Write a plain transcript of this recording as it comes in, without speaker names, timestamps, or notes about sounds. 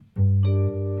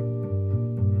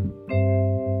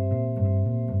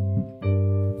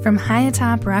From high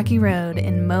atop Rocky Road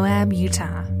in Moab,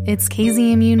 Utah, it's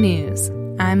KZMU News.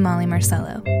 I'm Molly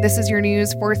Marcello. This is your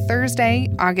news for Thursday,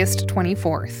 August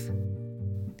 24th.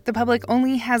 The public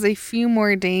only has a few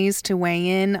more days to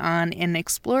weigh in on an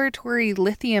exploratory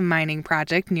lithium mining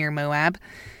project near Moab.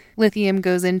 Lithium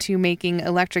goes into making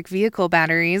electric vehicle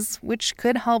batteries, which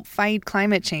could help fight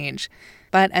climate change.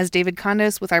 But as David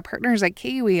Condos with our partners at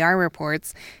KUER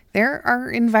reports, there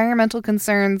are environmental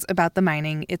concerns about the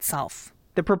mining itself.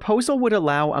 The proposal would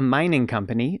allow a mining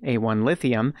company, A1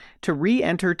 Lithium, to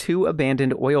re-enter 2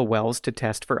 abandoned oil wells to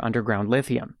test for underground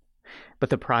lithium. But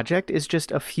the project is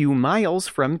just a few miles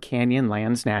from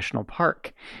Canyonlands National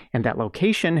Park, and that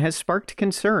location has sparked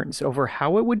concerns over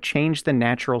how it would change the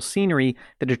natural scenery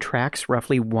that attracts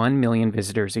roughly 1 million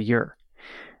visitors a year.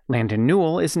 Landon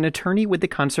Newell is an attorney with the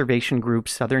conservation group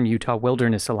Southern Utah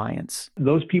Wilderness Alliance.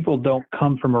 Those people don't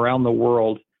come from around the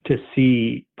world to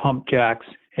see pump jacks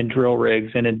and drill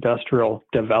rigs and industrial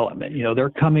development. They're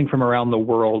coming from around the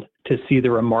world to see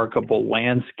the remarkable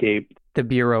landscape. The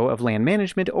Bureau of Land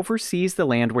Management oversees the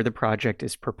land where the project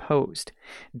is proposed.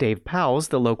 Dave Powles,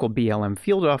 the local BLM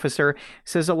field officer,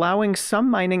 says allowing some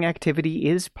mining activity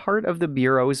is part of the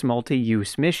Bureau's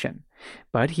multi-use mission.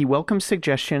 But he welcomes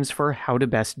suggestions for how to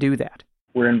best do that.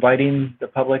 We're inviting the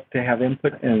public to have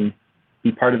input and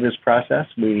be part of this process.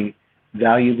 We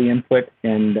value the input,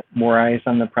 and more eyes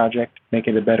on the project make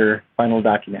it a better final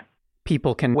document.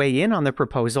 People can weigh in on the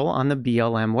proposal on the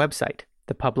BLM website.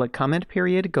 The public comment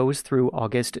period goes through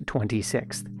August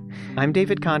 26th. I'm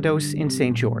David Condos in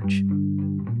St. George.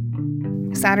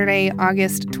 Saturday,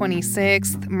 August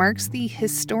 26th, marks the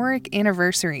historic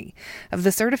anniversary of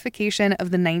the certification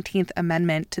of the 19th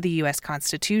Amendment to the U.S.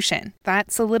 Constitution. That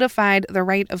solidified the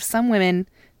right of some women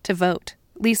to vote.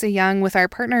 Lisa Young, with our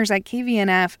partners at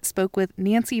KVNF, spoke with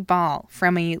Nancy Ball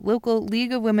from a local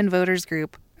League of Women Voters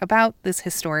group about this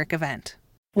historic event.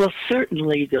 Well,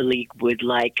 certainly the League would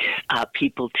like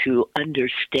people to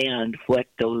understand what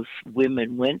those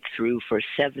women went through for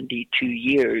 72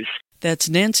 years. That's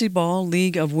Nancy Ball,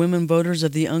 League of Women Voters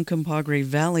of the Uncompahgre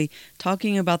Valley,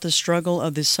 talking about the struggle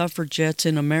of the suffragettes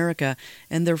in America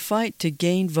and their fight to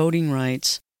gain voting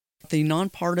rights. The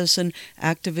nonpartisan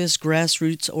activist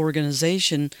grassroots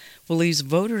organization believes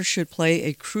voters should play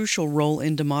a crucial role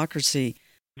in democracy.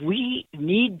 We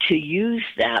need to use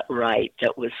that right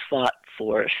that was fought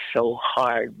for so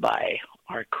hard by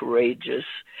our courageous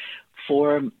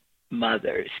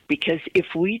foremothers, because if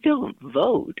we don't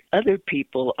vote, other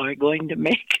people are going to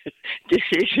make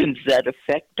decisions that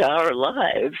affect our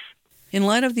lives. In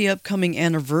light of the upcoming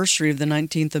anniversary of the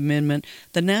 19th Amendment,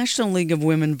 the National League of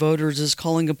Women Voters is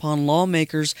calling upon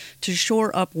lawmakers to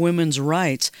shore up women's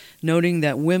rights, noting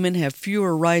that women have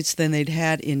fewer rights than they'd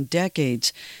had in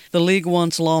decades. The League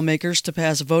wants lawmakers to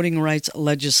pass voting rights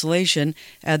legislation,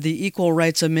 add the Equal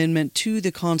Rights Amendment to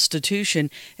the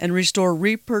Constitution, and restore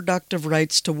reproductive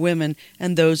rights to women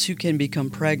and those who can become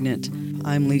pregnant.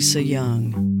 I'm Lisa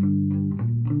Young.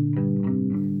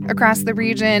 Across the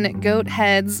region, goat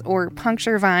heads, or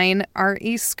puncture vine, are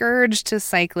a scourge to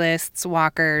cyclists,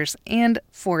 walkers, and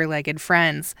four-legged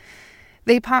friends.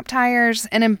 They pop tires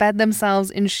and embed themselves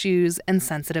in shoes and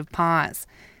sensitive paws.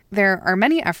 There are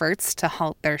many efforts to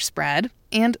halt their spread,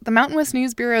 and the Mountain West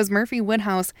News Bureau's Murphy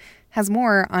Woodhouse has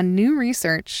more on new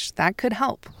research that could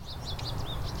help.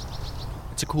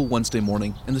 It's a cool Wednesday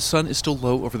morning, and the sun is still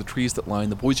low over the trees that line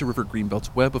the Boise River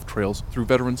Greenbelt's web of trails through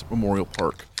Veterans Memorial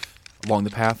Park. Along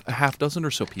the path, a half dozen or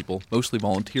so people, mostly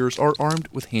volunteers, are armed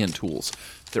with hand tools.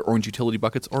 Their orange utility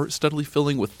buckets are steadily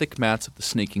filling with thick mats of the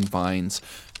snaking vines.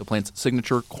 The plant's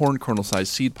signature corn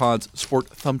kernel-sized seed pods sport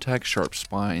thumbtack-sharp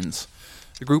spines.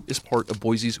 The group is part of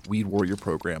Boise's Weed Warrior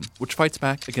program, which fights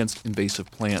back against invasive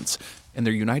plants, and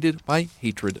they're united by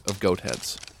hatred of goat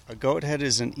heads. A goat head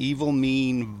is an evil,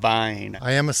 mean vine.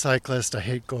 I am a cyclist. I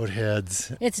hate goat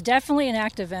heads. It's definitely an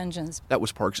act of vengeance. That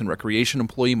was Parks and Recreation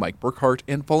employee Mike Burkhart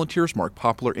and volunteers Mark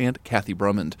Poplar and Kathy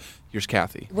Brummond. Here's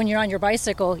Kathy. When you're on your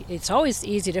bicycle, it's always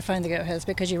easy to find the goat heads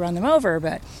because you run them over,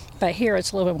 but here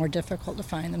it's a little bit more difficult to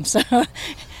find them. So,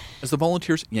 as the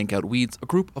volunteers yank out weeds, a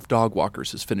group of dog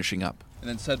walkers is finishing up. And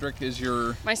then Cedric is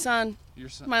my son,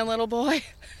 my little boy.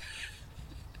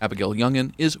 Abigail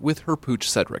Youngin is with her pooch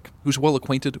Cedric, who's well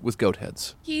acquainted with goat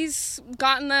heads. He's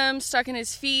gotten them stuck in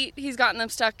his feet. He's gotten them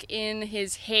stuck in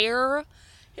his hair.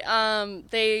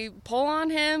 They pull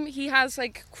on him. He has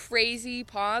crazy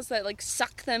paws that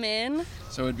suck them in.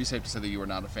 So it'd be safe to say that you are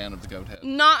not a fan of the goat head.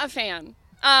 Not a fan.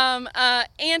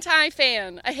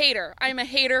 Anti-fan. A hater. I'm a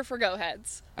hater for goat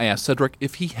heads. I asked Cedric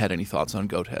if he had any thoughts on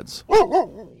goat heads.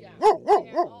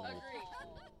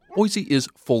 Boise is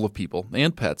full of people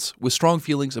and pets with strong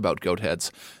feelings about goat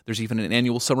heads. There's even an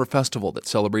annual summer festival that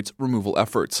celebrates removal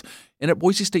efforts. And at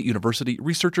Boise State University,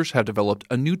 researchers have developed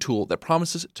a new tool that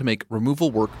promises to make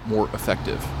removal work more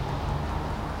effective.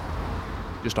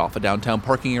 Just off a downtown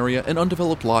parking area, an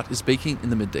undeveloped lot is baking in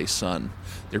the midday sun.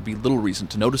 There'd be little reason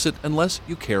to notice it unless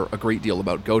you care a great deal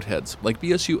about goat heads, like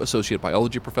BSU Associate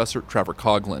Biology Professor Trevor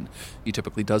Coughlin. He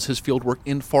typically does his fieldwork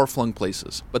in far-flung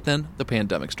places, but then the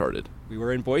pandemic started. We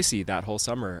were in Boise that whole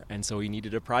summer, and so we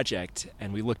needed a project,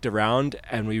 and we looked around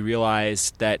and we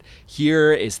realized that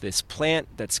here is this plant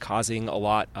that's causing a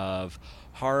lot of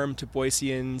harm to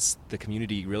Boiseans. The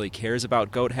community really cares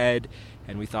about goat head,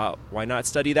 and we thought, why not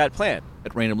study that plant?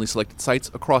 At randomly selected sites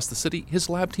across the city, his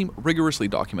lab team rigorously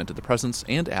documented the presence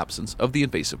and absence of the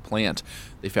invasive plant.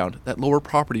 They found that lower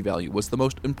property value was the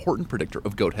most important predictor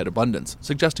of goat head abundance,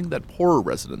 suggesting that poorer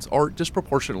residents are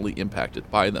disproportionately impacted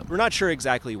by them. We're not sure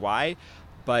exactly why,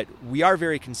 but we are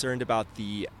very concerned about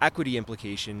the equity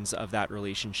implications of that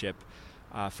relationship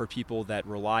for people that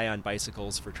rely on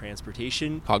bicycles for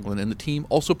transportation. Coughlin and the team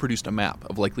also produced a map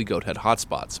of likely goat head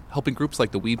hotspots, helping groups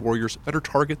like the Weed Warriors better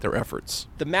target their efforts.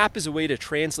 The map is a way to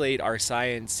translate our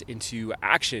science into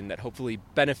action that hopefully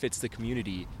benefits the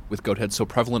community. With goat heads so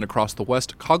prevalent across the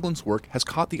West, Coughlin's work has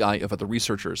caught the eye of other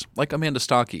researchers, like Amanda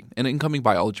Stockey, an incoming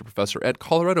biology professor at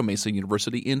Colorado Mesa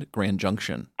University in Grand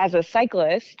Junction. As a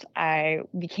cyclist, I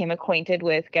became acquainted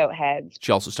with goat heads.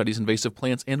 She also studies invasive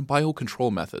plants and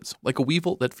biocontrol methods, like a weevil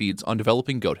that feeds on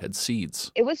developing goat head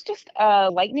seeds. It was just a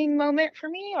lightning moment for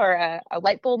me, or a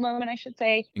light bulb moment, I should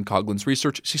say. In Coughlin's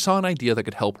research, she saw an idea that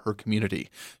could help her community.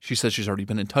 She says she's already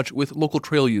been in touch with local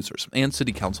trail users and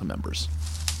city council members.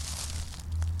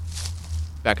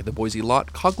 Back at the Boise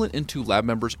lot, Coughlin and two lab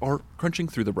members are crunching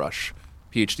through the brush.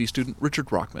 PhD student Richard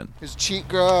Brockman. There's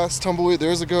cheatgrass, tumbleweed,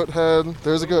 there's a goat head,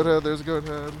 there's a goat head, there's a goat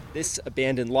head. This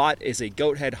abandoned lot is a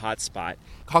goat head hotspot.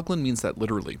 Coughlin means that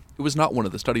literally. It was not one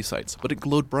of the study sites, but it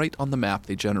glowed bright on the map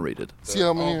they generated. See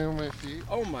how many are on my feet?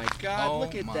 Oh my God,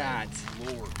 look at that.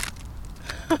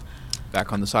 Lord.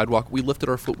 Back on the sidewalk, we lifted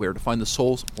our footwear to find the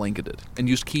soles blanketed and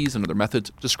used keys and other methods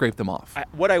to scrape them off.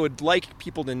 What I would like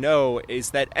people to know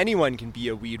is that anyone can be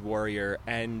a weed warrior,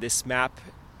 and this map,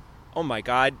 oh my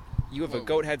God, you have a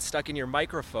goat head stuck in your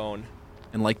microphone.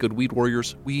 And like good weed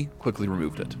warriors, we quickly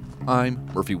removed it. I'm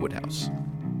Murphy Woodhouse.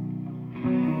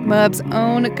 Moab's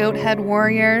own goat head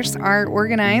warriors are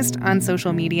organized on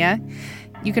social media.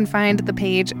 You can find the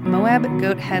page Moab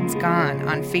Goat Heads Gone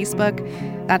on Facebook.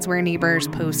 That's where neighbors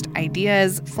post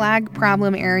ideas, flag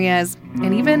problem areas,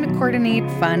 and even coordinate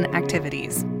fun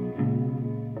activities.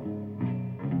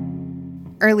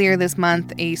 Earlier this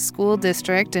month, a school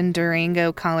district in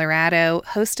Durango, Colorado,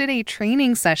 hosted a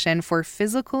training session for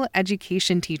physical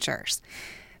education teachers.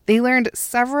 They learned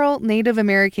several Native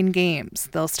American games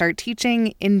they'll start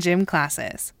teaching in gym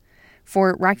classes.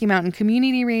 For Rocky Mountain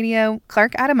Community Radio,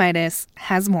 Clark Adamitis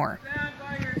has more.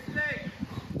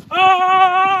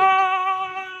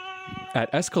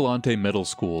 At Escalante Middle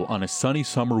School on a sunny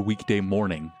summer weekday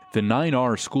morning, the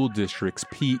 9R school district's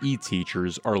PE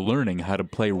teachers are learning how to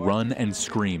play run and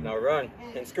scream. Now run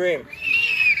and scream.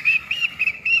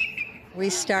 We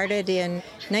started in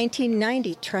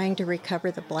 1990 trying to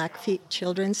recover the Blackfeet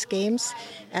children's games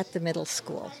at the middle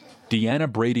school.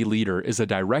 Deanna Brady-Leader is a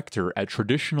director at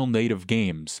Traditional Native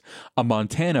Games, a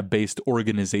Montana-based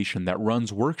organization that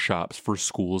runs workshops for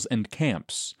schools and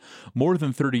camps. More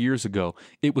than 30 years ago,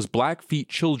 it was Blackfeet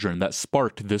children that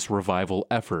sparked this revival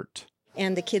effort.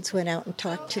 And the kids went out and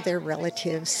talked to their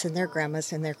relatives and their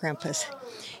grandmas and their grandpas,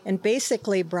 and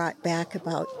basically brought back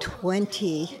about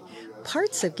 20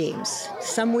 parts of games.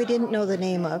 Some we didn't know the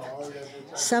name of,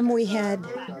 some we had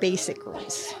basic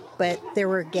rules, but there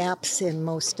were gaps in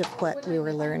most of what we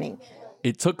were learning.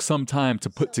 It took some time to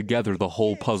put together the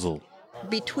whole puzzle.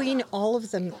 Between all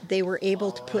of them, they were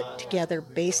able to put together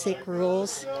basic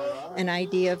rules, an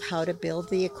idea of how to build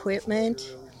the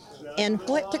equipment, and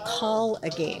what to call a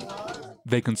game.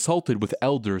 They consulted with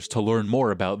elders to learn more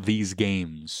about these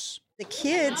games. The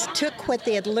kids took what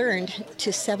they had learned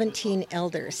to 17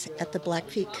 elders at the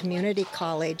Blackfeet Community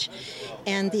College,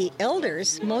 and the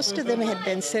elders, most of them had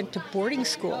been sent to boarding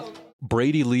school.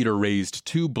 Brady-Leader raised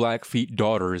 2 Blackfeet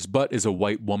daughters, but is a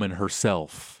white woman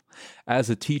herself. As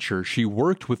a teacher, she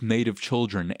worked with Native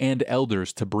children and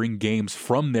elders to bring games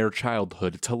from their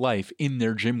childhood to life in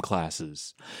their gym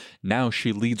classes. Now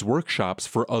she leads workshops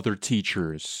for other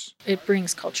teachers. It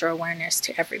brings cultural awareness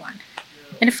to everyone,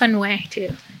 in a fun way, too.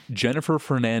 Jennifer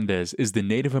Fernandez is the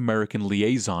Native American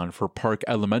liaison for Park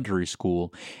Elementary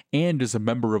School and is a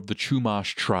member of the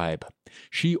Chumash tribe.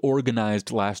 She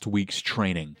organized last week's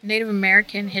training. Native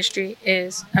American history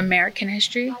is American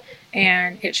history,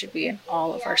 and it should be in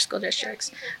all of our school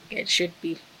districts. It should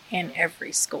be in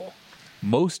every school.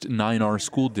 Most 9R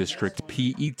school district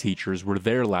PE teachers were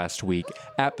there last week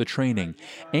at the training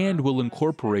and will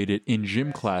incorporate it in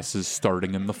gym classes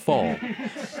starting in the fall.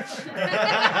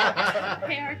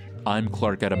 I'm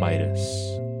Clark Adamitis.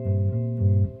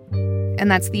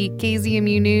 And that's the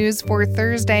KZMU News for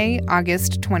Thursday,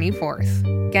 August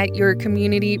 24th. Get your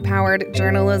community-powered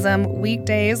journalism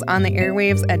weekdays on the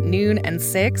airwaves at noon and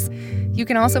 6. You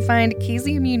can also find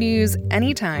KZMU News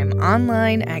anytime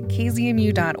online at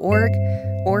kzmu.org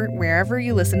or wherever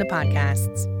you listen to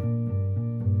podcasts.